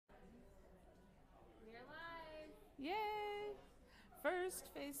Yay! First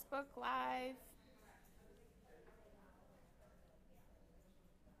Facebook Live.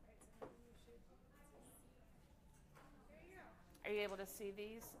 Are you able to see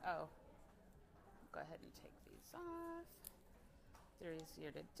these? Oh, go ahead and take these off. They're easier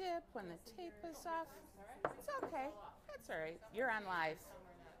to dip when the tape is off. It's okay. That's all right. You're on live.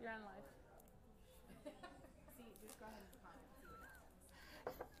 You're on live. Just go ahead and comment.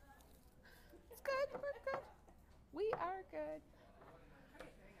 It's good. We're good. We are good.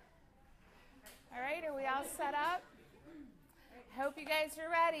 All right, are we all set up? Hope you guys are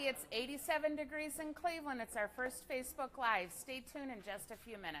ready. It's 87 degrees in Cleveland. It's our first Facebook Live. Stay tuned in just a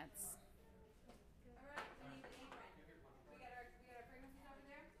few minutes. All right, we need an apron. We got our fragrances over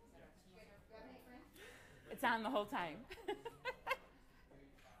there? You guys got an apron? It's on the whole time.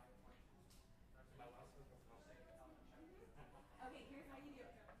 Okay, here's how you do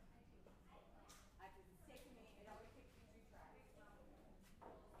it. It's taking me, it always takes me 2 tries.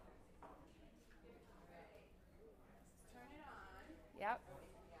 Ready? Turn it on. Yep.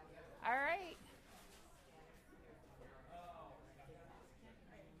 All right.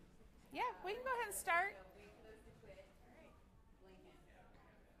 Yeah, we can go ahead and start. Wait for those to quit. All right. Blinking.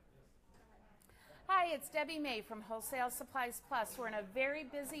 Hi, it's Debbie May from Wholesale Supplies Plus. We're in a very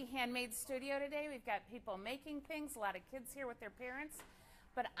busy handmade studio today. We've got people making things, a lot of kids here with their parents.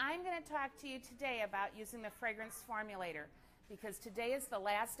 But I'm going to talk to you today about using the Fragrance Formulator because today is the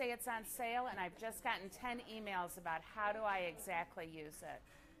last day it's on sale and I've just gotten 10 emails about how do I exactly use it.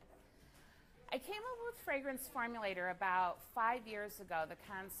 I came up with Fragrance Formulator about 5 years ago, the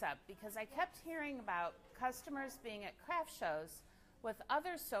concept, because I kept hearing about customers being at craft shows with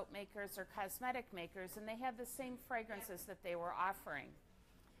other soap makers or cosmetic makers, and they had the same fragrances that they were offering.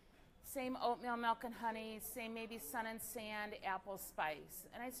 Same oatmeal, milk and honey, same maybe sun and sand, apple spice.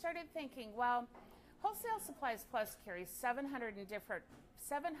 And I started thinking, well, Wholesale Supplies Plus carries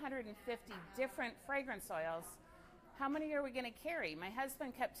 750 different fragrance oils. How many are we going to carry? My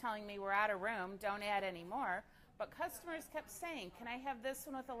husband kept telling me we're out of room, don't add any more. But customers kept saying, can I have this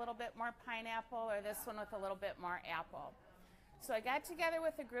one with a little bit more pineapple or this one with a little bit more apple? So I got together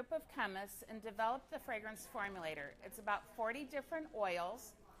with a group of chemists and developed the Fragrance Formulator. It's about 40 different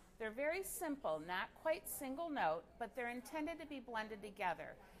oils. They're very simple, not quite single note, but they're intended to be blended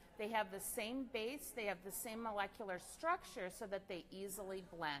together. They have the same base, they have the same molecular structure so that they easily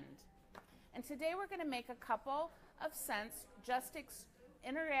blend. And today we're going to make a couple of scents, just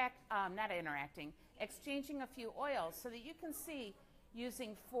exchanging a few oils so that you can see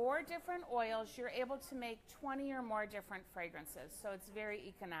using 4 different oils, you're able to make 20 or more different fragrances. So it's very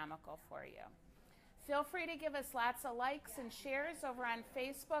economical for you. Feel free to give us lots of likes and shares over on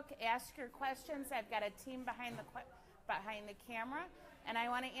Facebook. Ask your questions. I've got a team behind the camera, and I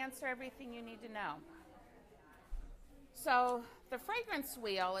want to answer everything you need to know. So the fragrance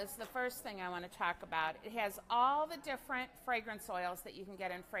wheel is the first thing I want to talk about. It has all the different fragrance oils that you can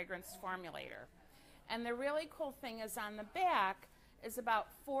get in Fragrance Formulator. And the really cool thing is on the back is about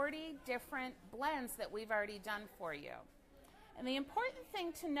 40 different blends that we've already done for you. And the important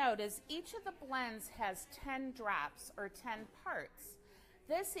thing to note is each of the blends has 10 drops or 10 parts.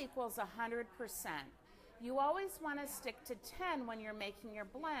 This equals 100%. You always want to stick to 10 when you're making your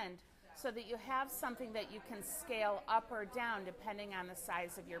blend so that you have something that you can scale up or down depending on the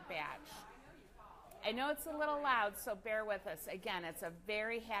size of your batch. I know it's a little loud, so bear with us. Again, it's a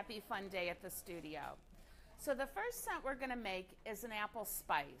very happy, fun day at the studio. So the first scent we're going to make is an apple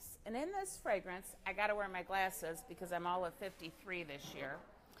spice. And in this fragrance, I got to wear my glasses because I'm all of 53 this year.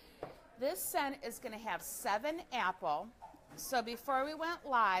 This scent is going to have 7 apple. So before we went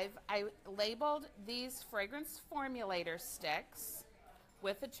live, I labeled these Fragrance Formulator sticks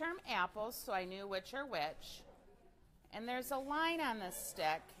with the term apples so I knew which are which. And there's a line on this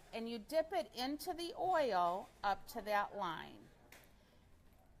stick, and you dip it into the oil up to that line.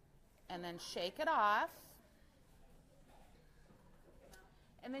 And then shake it off.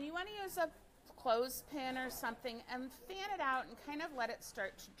 And then you want to use a clothespin or something and fan it out and kind of let it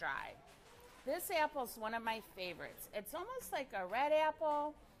start to dry. This apple is one of my favorites. It's almost like a red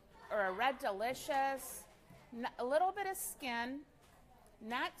apple or a red delicious, a little bit of skin,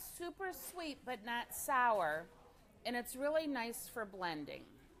 not super sweet but not sour, and it's really nice for blending.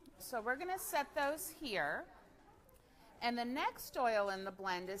 So we're going to set those here. And the next oil in the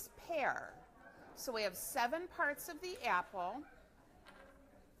blend is pear. So we have 7 parts of the apple.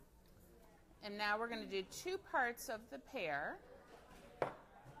 And now we're going to do 2 parts of the pear.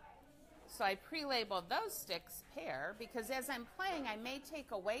 So I pre-labeled those sticks pear because as I'm playing, I may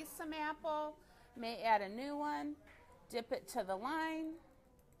take away some apple, may add a new one, dip it to the line,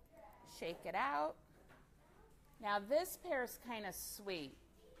 shake it out, Now this pear is kind of sweet.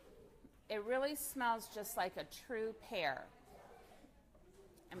 It really smells just like a true pear.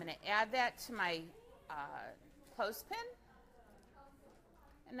 I'm going to add that to my clothespin.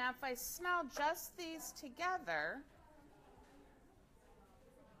 And now if I smell just these together,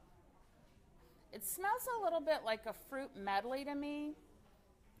 it smells a little bit like a fruit medley to me.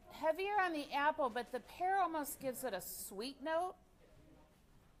 Heavier on the apple, but the pear almost gives it a sweet note.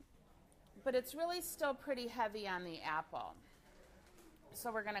 But it's really still pretty heavy on the apple.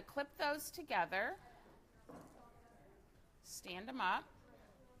 So we're going to clip those together, stand them up.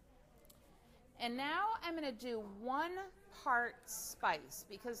 And now I'm going to do 1 part spice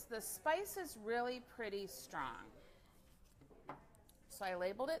because the spice is really pretty strong. So I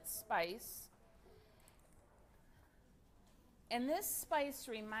labeled it spice. And this spice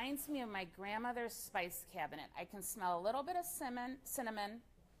reminds me of my grandmother's spice cabinet. I can smell a little bit of cinnamon,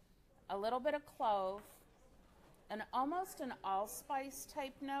 a little bit of clove, and almost an allspice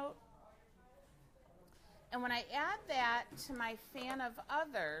type note. And when I add that to my fan of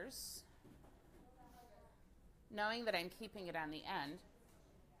others, knowing that I'm keeping it on the end,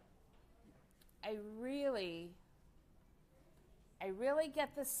 I really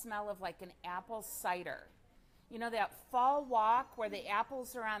get the smell of like an apple cider. You know that fall walk where the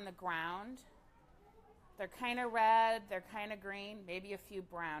apples are on the ground? They're kind of red, they're kind of green, maybe a few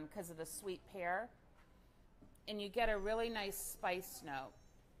brown because of the sweet pear. And you get a really nice spice note.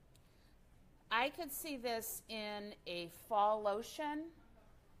 I could see this in a fall lotion.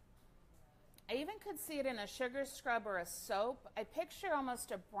 I even could see it in a sugar scrub or a soap. I picture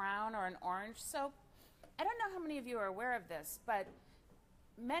almost a brown or an orange soap. I don't know how many of you are aware of this, but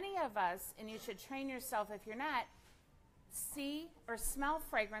many of us, and you should train yourself if you're not, see or smell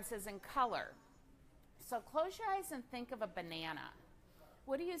fragrances in color. So close your eyes and think of a banana.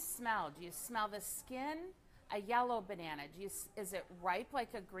 What do you smell? Do you smell the skin? A yellow banana. Is it ripe like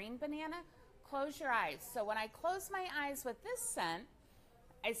a green banana? Close your eyes. So when I close my eyes with this scent,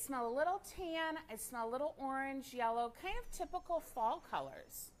 I smell a little tan, I smell a little orange, yellow, kind of typical fall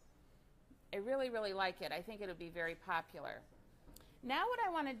colors. I really, really like it. I think it'll be very popular. Now what I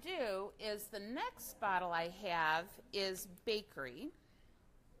want to do is the next bottle I have is bakery.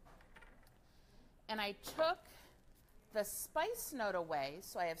 And I took the spice note away.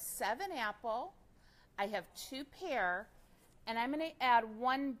 So I have 7 apple, I have 2 pear, and I'm going to add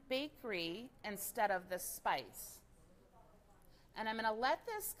 1 bakery instead of the spice. And I'm going to let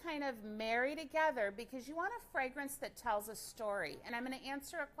this kind of marry together because you want a fragrance that tells a story. And I'm going to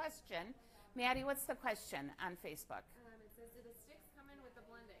answer a question. Maddie, what's the question on Facebook? It says, do the sticks come in with the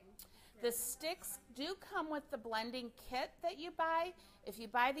blending? The sticks do come with the blending kit that you buy. If you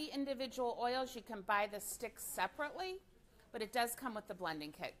buy the individual oils, you can buy the sticks separately, but it does come with the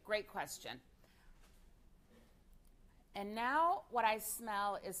blending kit. Great question. And now what I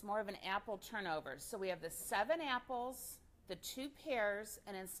smell is more of an apple turnover. So we have the 7 apples, the 2 pears,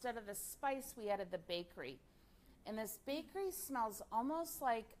 and instead of the spice, we added the bakery. And this bakery smells almost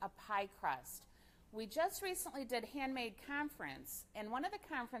like a pie crust. We just recently did Handmade Conference, and one of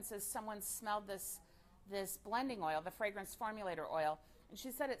the conferences, someone smelled this blending oil, the Fragrance Formulator oil, and she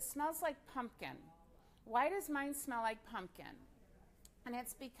said it smells like pumpkin. Why does mine smell like pumpkin? And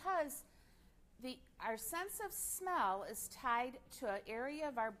it's because our sense of smell is tied to an area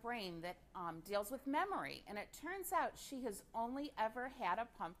of our brain that deals with memory. And it turns out she has only ever had a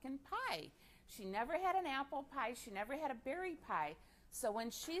pumpkin pie. She never had an apple pie. She never had a berry pie. So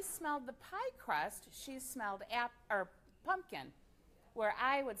when she smelled the pie crust, she smelled pumpkin, where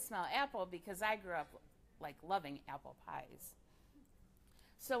I would smell apple because I grew up like loving apple pies.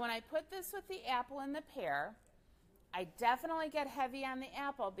 So when I put this with the apple and the pear, I definitely get heavy on the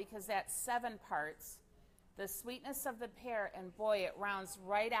apple because that's 7 parts. The sweetness of the pear, and boy, it rounds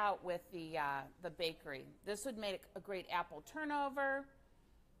right out with the bakery. This would make a great apple turnover,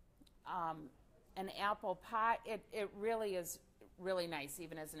 an apple pie. It really is really nice,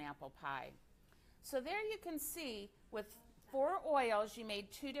 even as an apple pie. So there you can see, with 4 oils, you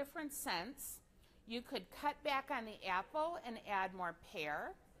made 2 different scents. You could cut back on the apple and add more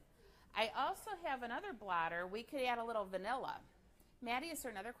pear. I also have another blotter. We could add a little vanilla. Maddie, is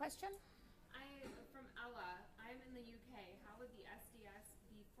there another question? From Ella, I'm in the UK. How would the SDS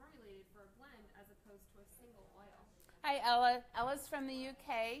be formulated for a blend as opposed to a single oil? Hi, Ella. Ella's from the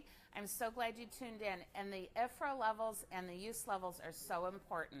UK. I'm so glad you tuned in. And the IFRA levels and the use levels are so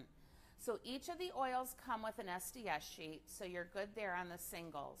important. So each of the oils come with an SDS sheet, so you're good there on the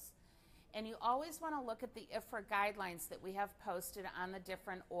singles. And you always want to look at the IFRA guidelines that we have posted on the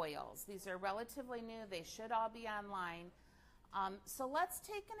different oils. These are relatively new. They should all be online. So let's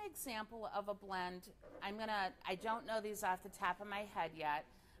take an example of a blend. I don't know these off the top of my head yet,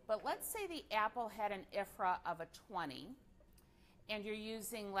 but let's say the apple had an IFRA of a 20, and you're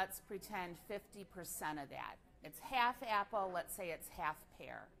using, let's pretend, 50% of that. It's half apple, let's say it's half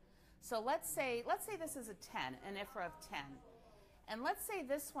pear. So let's say this is a 10, an IFRA of 10. And let's say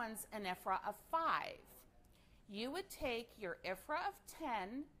this one's an IFRA of 5. You would take your IFRA of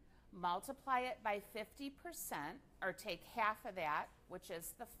 10, multiply it by 50%, or take half of that, which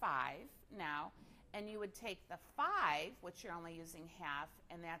is the 5 now, and you would take the 5, which you're only using half,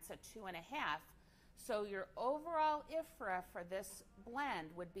 and that's a 2.5. So your overall IFRA for this blend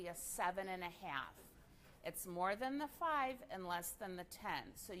would be a 7.5. It's more than the 5 and less than the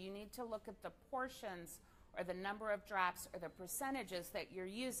 10. So you need to look at the portions or the number of drops or the percentages that you're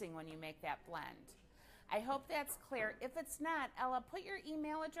using when you make that blend. I hope that's clear. If it's not, Ella, put your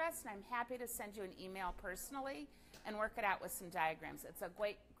email address, and I'm happy to send you an email personally and work it out with some diagrams. It's a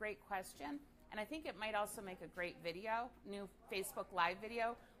great question, and I think it might also make a great video, new Facebook Live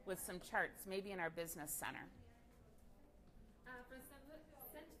video with some charts, maybe in our business center. For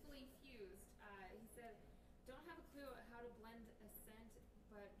Scentfully Fused, he said, don't have a clue how to blend a scent,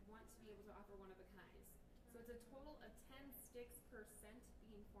 but want to be able to offer one of a kind. So it's a total of 10 sticks per scent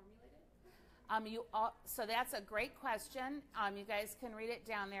being formulated? So that's a great question. You guys can read it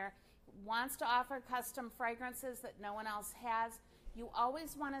down there. Wants to offer custom fragrances that no one else has. You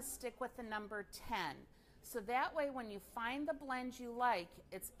always want to stick with the number 10. So that way when you find the blend you like,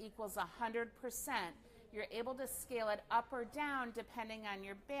 it equals 100%. You're able to scale it up or down depending on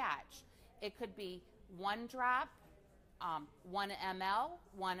your batch. It could be 1 drop, 1 ml,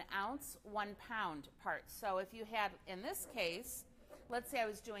 1 ounce, 1 pound parts. So if you had, in this case, let's say I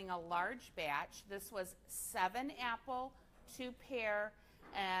was doing a large batch. This was 7 apple, 2 pear,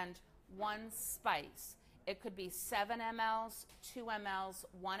 and 1 spice. It could be 7 mLs, 2 mLs,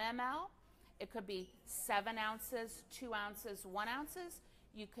 1 ml. It could be 7 ounces, 2 ounces, 1 ounces.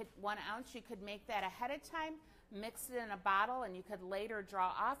 1 ounce, you could make that ahead of time, mix it in a bottle, and you could later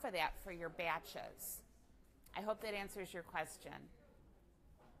draw off of that for your batches. I hope that answers your question.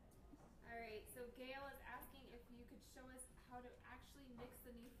 All right, so Gail is asking if you could show us how to actually mix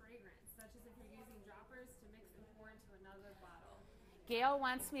the new fragrance, such as if you're using droppers to mix and pour into another bottle. Gail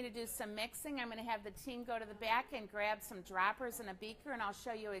wants me to do some mixing. I'm going to have the team go to the back and grab some droppers and a beaker, and I'll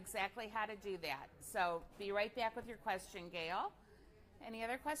show you exactly how to do that. So be right back with your question, Gail. Any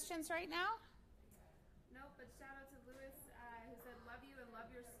other questions right now? Nope, but shout out to Lewis, who said, love you and love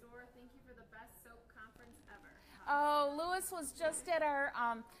your store. Thank you for the best soap conference ever. Oh, Lewis was just at our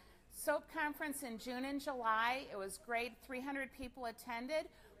soap conference in June and July. It was great. 300 people attended.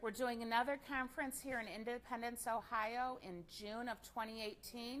 We're doing another conference here in Independence, Ohio in June of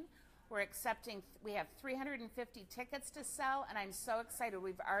 2018. We have 350 tickets to sell, and I'm so excited.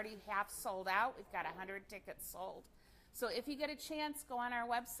 We've already half sold out. We've got 100 tickets sold. So if you get a chance, go on our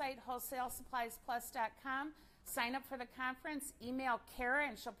website, wholesalesupplisplus.com, sign up for the conference, email Kara,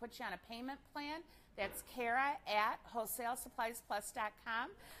 and she'll put you on a payment plan. That's Kara at wholesalesupplisplus.com.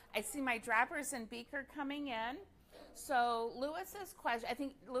 I see my droppers and beaker coming in. So Lewis's question, I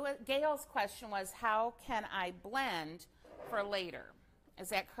think Gail's question was, how can I blend for later? Is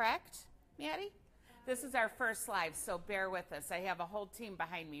that correct, Maddie? This is our first live, so bear with us. I have a whole team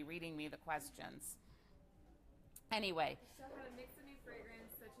behind me reading me the questions. Anyway. Show how to mix a new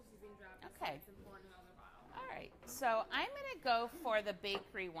fragrance, such as using droppers. Okay. It's important in another bottle. All right. So I'm going to go for the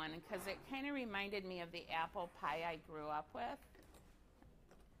bakery one because it kind of reminded me of the apple pie I grew up with.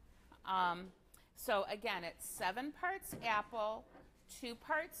 So again, it's 7 parts apple, 2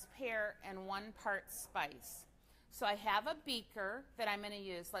 parts pear, and 1 part spice. So I have a beaker that I'm going to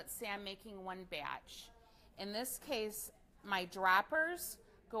use. Let's say I'm making 1 batch. In this case, my droppers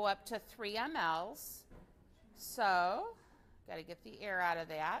go up to 3 mLs. So, got to get the air out of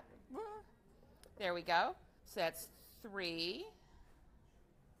that. There we go. So that's 3,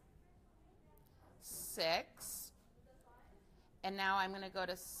 6, and now I'm going to go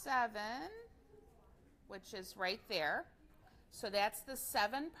to 7, which is right there. So that's the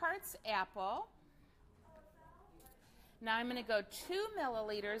 7 parts apple. Now I'm going to go 2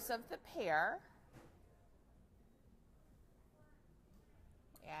 milliliters of the pear.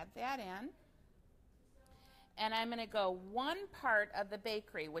 Add that in. And I'm going to go 1 part of the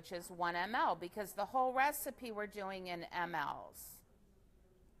bakery, which is 1 ml, because the whole recipe we're doing in mLs.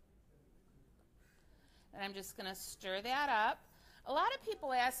 And I'm just going to stir that up. A lot of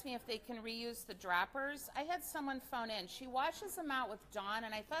people ask me if they can reuse the droppers. I had someone phone in. She washes them out with Dawn,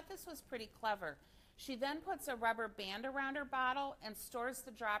 and I thought this was pretty clever. She then puts a rubber band around her bottle and stores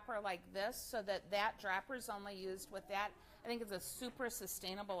the dropper like this so that that dropper is only used with that. I think it's a super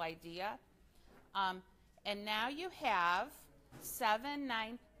sustainable idea. And now you have 7,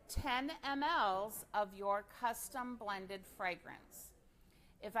 9, 10 mLs of your custom blended fragrance.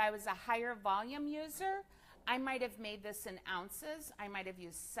 If I was a higher volume user, I might have made this in ounces. I might have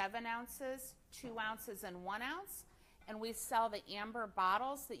used 7 ounces, 2 ounces, and 1 ounce. And we sell the amber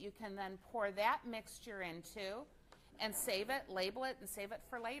bottles that you can then pour that mixture into and save it, label it, and save it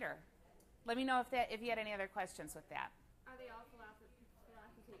for later. Let me know if you had any other questions with that. Are they all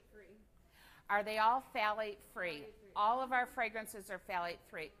phthalate free? Are they all phthalate free? All of our fragrances are phthalate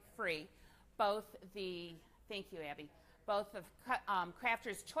free. Both the, thank you, Abby, both the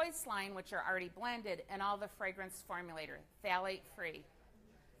Crafter's Choice line, which are already blended, and all the Fragrance Formulator, phthalate free.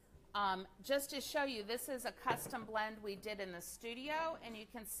 Just to show you, this is a custom blend we did in the studio, and you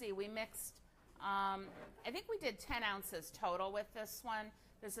can see we mixed, I think we did 10 ounces total with this one.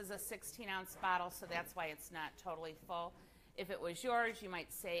 This is a 16-ounce bottle, so that's why it's not totally full. If it was yours, you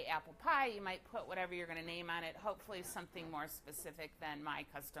might say apple pie. You might put whatever you're going to name on it, hopefully something more specific than my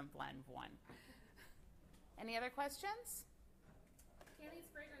custom blend one. Any other questions? Can these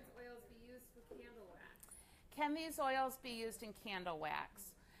fragrance oils be used with candle wax? Can these oils be used in candle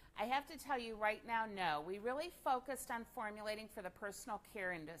wax? I have to tell you right now, no. We really focused on formulating for the personal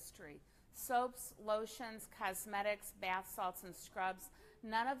care industry. Soaps, lotions, cosmetics, bath salts, and scrubs,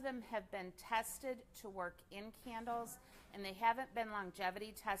 none of them have been tested to work in candles, and they haven't been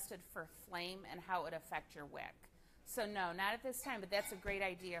longevity tested for flame and how it would affect your wick. So no, not at this time, but that's a great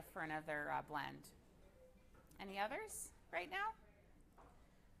idea for another blend. Any others right now?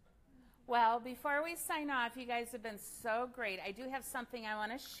 Well, before we sign off, you guys have been so great. I do have something I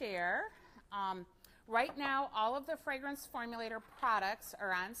want to share. Right now, all of the Fragrance Formulator products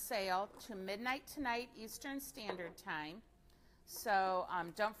are on sale to midnight tonight, Eastern Standard Time. So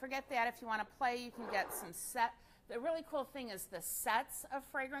don't forget that. If you want to play, you can get some set. The really cool thing is the sets of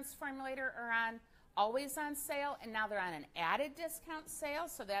Fragrance Formulator are always on sale, and now they're on an added discount sale,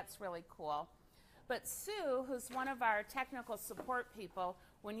 so that's really cool. But Sue, who's one of our technical support people,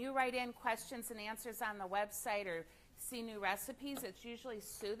 when you write in questions and answers on the website or see new recipes, it's usually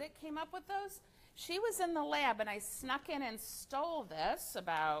Sue that came up with those. She was in the lab, and I snuck in and stole this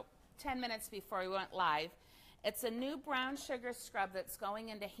about 10 minutes before we went live. It's a new brown sugar scrub that's going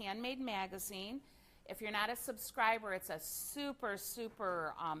into Handmade Magazine. If you're not a subscriber, it's a super,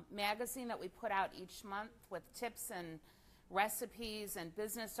 super magazine that we put out each month with tips and recipes and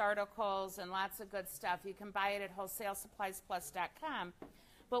business articles and lots of good stuff. You can buy it at wholesalesupplisplus.com.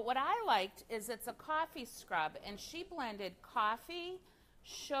 But what I liked is it's a coffee scrub, and she blended coffee,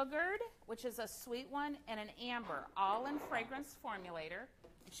 sugared, which is a sweet one, and an amber, all in Fragrance Formulator.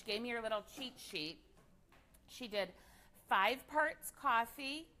 She gave me her little cheat sheet. She did 5 parts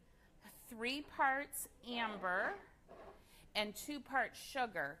coffee, 3 parts amber, and 2 parts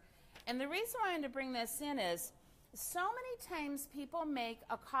sugar. And the reason I wanted to bring this in is so many times people make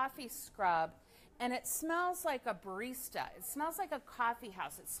a coffee scrub and it smells like a barista. It smells like a coffee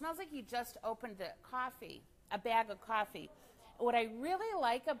house. It smells like you just opened a bag of coffee. What I really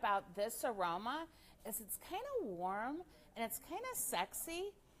like about this aroma is it's kind of warm and it's kind of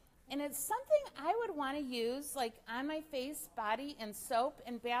sexy. And it's something I would want to use like on my face, body, and soap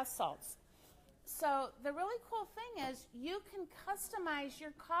and bath salts. So the really cool thing is you can customize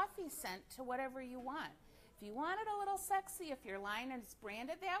your coffee scent to whatever you want. If you want it a little sexy, if your line is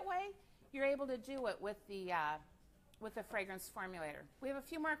branded that way, you're able to do it with the Fragrance Formulator. We have a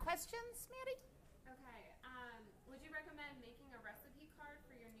few more questions, Maddie? Okay. Would you recommend making a recipe card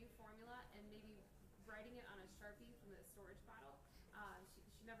for your new formula and maybe writing it on a Sharpie from the storage bottle?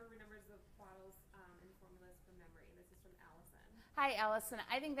 She never remembers the bottles and formulas from memory. This is from Allison. Hi, Allison.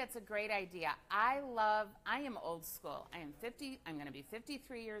 I think that's a great idea. I am old school. I'm going to be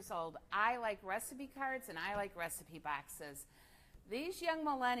 53 years old. I like recipe cards and I like recipe boxes. These young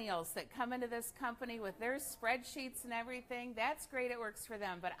millennials that come into this company with their spreadsheets and everything, that's great. It works for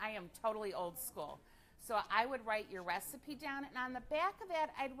them, but I am totally old school. So I would write your recipe down, and on the back of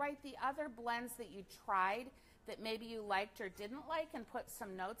that, I'd write the other blends that you tried that maybe you liked or didn't like and put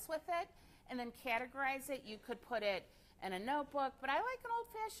some notes with it, and then categorize it. You could put it in a notebook, but I like an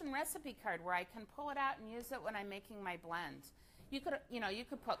old-fashioned recipe card where I can pull it out and use it when I'm making my blend. You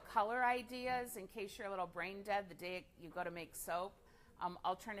could put color ideas in case you're a little brain dead the day you go to make soap.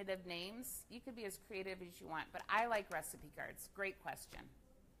 Alternative names. You could be as creative as you want, but I like recipe cards. Great question.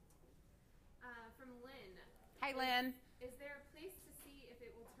 From Lynn. Hi, Lynn. Is there a place to see if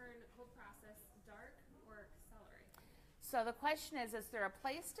it will turn cold process dark or accelerate? So the question is there a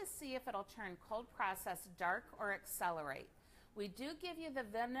place to see if it'll turn cold process dark or accelerate? We do give you the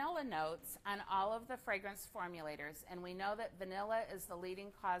vanilla notes on all of the fragrance formulators, and we know that vanilla is the leading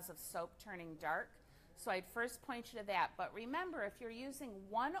cause of soap turning dark. So I'd first point you to that. But remember, if you're using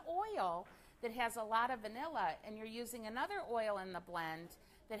one oil that has a lot of vanilla and you're using another oil in the blend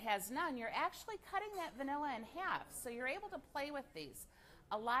that has none, you're actually cutting that vanilla in half. So you're able to play with these.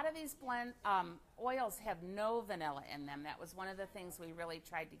 A lot of these oils have no vanilla in them. That was one of the things we really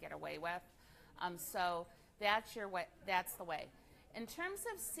tried to get away with. So that's the way. In terms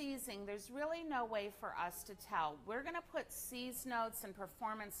of seizing, there's really no way for us to tell. We're going to put seize notes and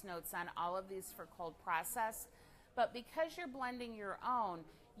performance notes on all of these for cold process, but because you're blending your own,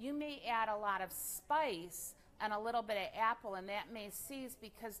 you may add a lot of spice and a little bit of apple, and that may seize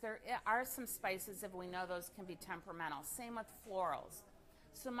because there are some spices, if we know those can be temperamental. Same with florals.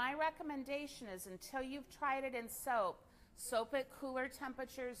 So my recommendation is, until you've tried it in soap, soap at cooler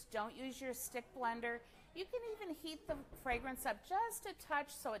temperatures. Don't use your stick blender. You can even heat the fragrance up just a touch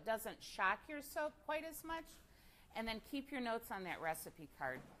so it doesn't shock your soap quite as much. And then keep your notes on that recipe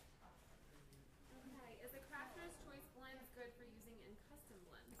card. Okay, is the Crafter's Choice blends good for using in custom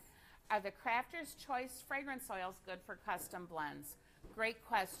blends? Are the Crafter's Choice fragrance oils good for custom blends? Great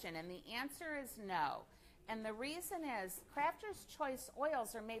question, and the answer is no. And the reason is Crafter's Choice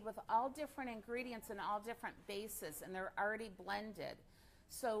oils are made with all different ingredients and all different bases, and they're already blended.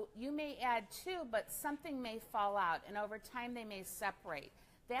 So you may add two, but something may fall out, and over time they may separate.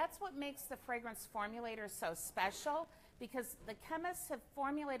 That's what makes the fragrance formulator so special, because the chemists have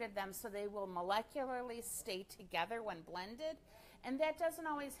formulated them so they will molecularly stay together when blended, and that doesn't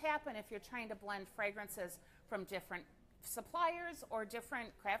always happen if you're trying to blend fragrances from different suppliers or different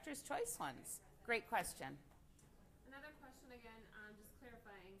Crafter's Choice ones. Great question. Another question again, just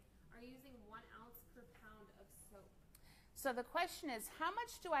clarifying, are you using 1 ounce per pound of soap? So the question is, how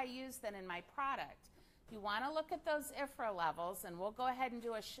much do I use then in my product? You want to look at those IFRA levels, and we'll go ahead and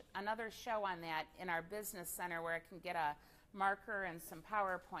do another show on that in our business center where I can get a marker and some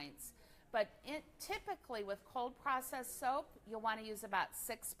PowerPoints. But typically with cold processed soap, you'll want to use about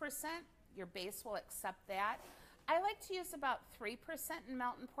 6%. Your base will accept that. I like to use about 3% in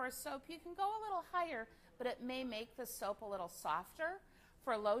melt and pour soap. You can go a little higher, but it may make the soap a little softer.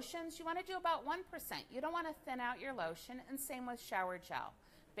 For lotions, you want to do about 1%. You don't want to thin out your lotion, and same with shower gel.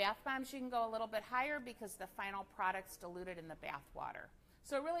 Bath bombs, you can go a little bit higher because the final product's diluted in the bath water.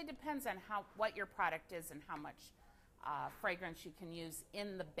 So it really depends on what your product is and how much fragrance you can use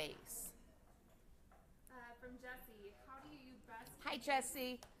in the base. From Jessie, how do you best Hi,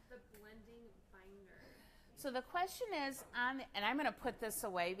 Jessie. the blending binder? So the question is, and I'm going to put this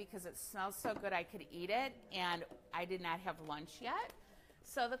away because it smells so good I could eat it, and I did not have lunch yet.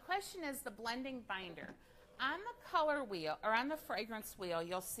 So the question is the blending binder. On the color wheel, or on the fragrance wheel,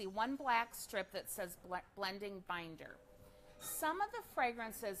 you'll see one black strip that says blending binder. Some of the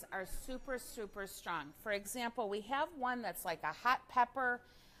fragrances are super, super strong. For example, we have one that's like a hot pepper.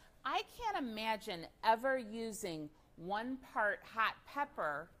 I can't imagine ever using 1 part hot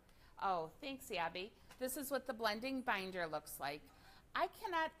pepper. Oh, thanks, Abby. This is what the blending binder looks like. I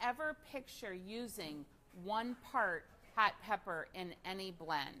cannot ever picture using 1 part hot pepper in any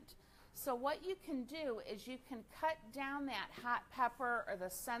blend. So what you can do is you can cut down that hot pepper or the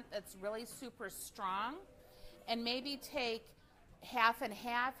scent that's really super strong, and maybe take half and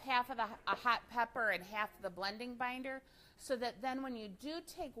half of a hot pepper and half of the blending binder, so that then when you do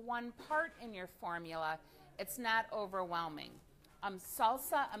take 1 part in your formula, it's not overwhelming.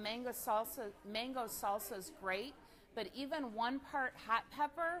 Mango salsa is great, but even 1 part hot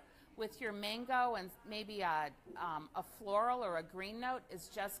pepper with your mango and maybe a floral or a green note is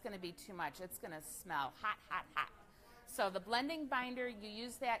just going to be too much. It's going to smell hot, hot, hot. So the blending binder, you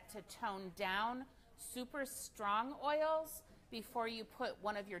use that to tone down super strong oils before you put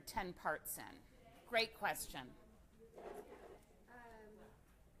one of your 10 parts in. Great question.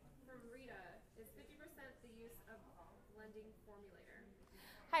 From Rita, is 50% the use of blending formulator?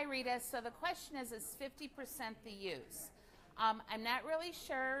 Hi, Rita. So the question is 50% the use? I'm not really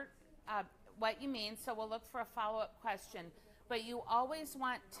sure what you mean, so we'll look for a follow-up question. But you always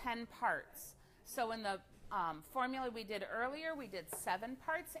want 10 parts. So in the formula we did earlier, we did 7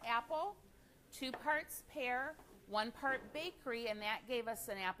 parts apple, 2 parts pear, 1 part bakery, and that gave us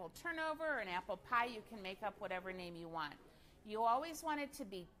an apple turnover or an apple pie. You can make up whatever name you want. You always want it to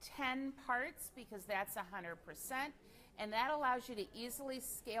be 10 parts because that's 100%, and that allows you to easily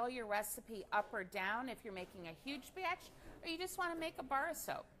scale your recipe up or down if you're making a huge batch or you just want to make a bar of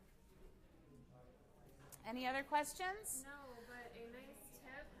soap. Any other questions? No, but a nice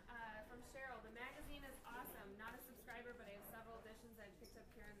tip from Cheryl. The magazine is awesome. Not a subscriber, but I have several editions I've picked up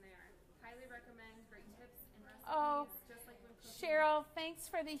here and there. Highly recommend. Great tips and recipes, just like when cooking. Cheryl, thanks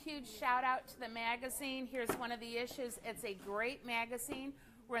for the huge shout out to the magazine. Here's one of the issues. It's a great magazine.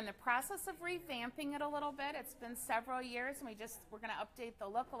 We're in the process of revamping it a little bit. It's been several years, and we're going to update the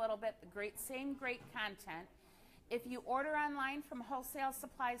look a little bit. The same great content. If you order online from Wholesale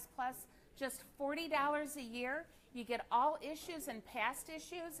Supplies Plus, just $40 a year, you get all issues and past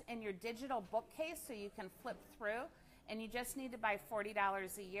issues in your digital bookcase so you can flip through, and you just need to buy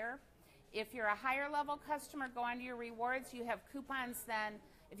 $40 a year. If you're a higher level customer, go on to your rewards. You have coupons then.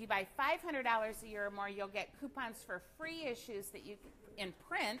 If you buy $500 a year or more, you'll get coupons for free issues that you in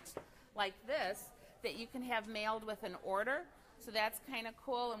print, like this, that you can have mailed with an order. So that's kind of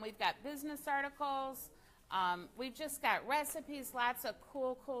cool. And we've got business articles. We've just got recipes, lots of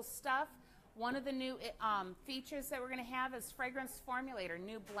cool stuff. One of the new features that we're going to have is Fragrance Formulator,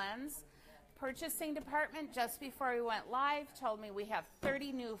 new blends. Purchasing department, just before we went live, told me we have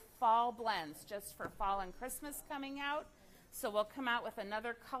 30 new fall blends just for fall and Christmas coming out. So we'll come out with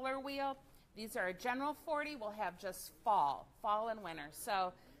another color wheel. These are a general 40. We'll have just fall and winter.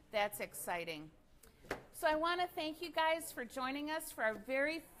 So that's exciting. So I want to thank you guys for joining us for our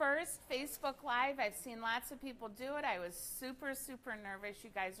very first Facebook Live. I've seen lots of people do it. I was super nervous. You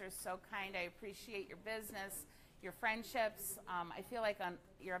guys are so kind. I appreciate your business, your friendships. I feel like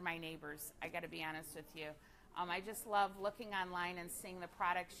you're my neighbors. I got to be honest with you. I just love looking online and seeing the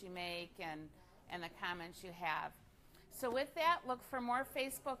products you make and the comments you have. So with that, look for more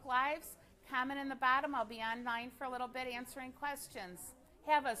Facebook Lives. Comment in the bottom. I'll be online for a little bit answering questions.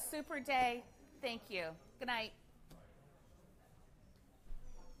 Have a super day. Thank you. Good night.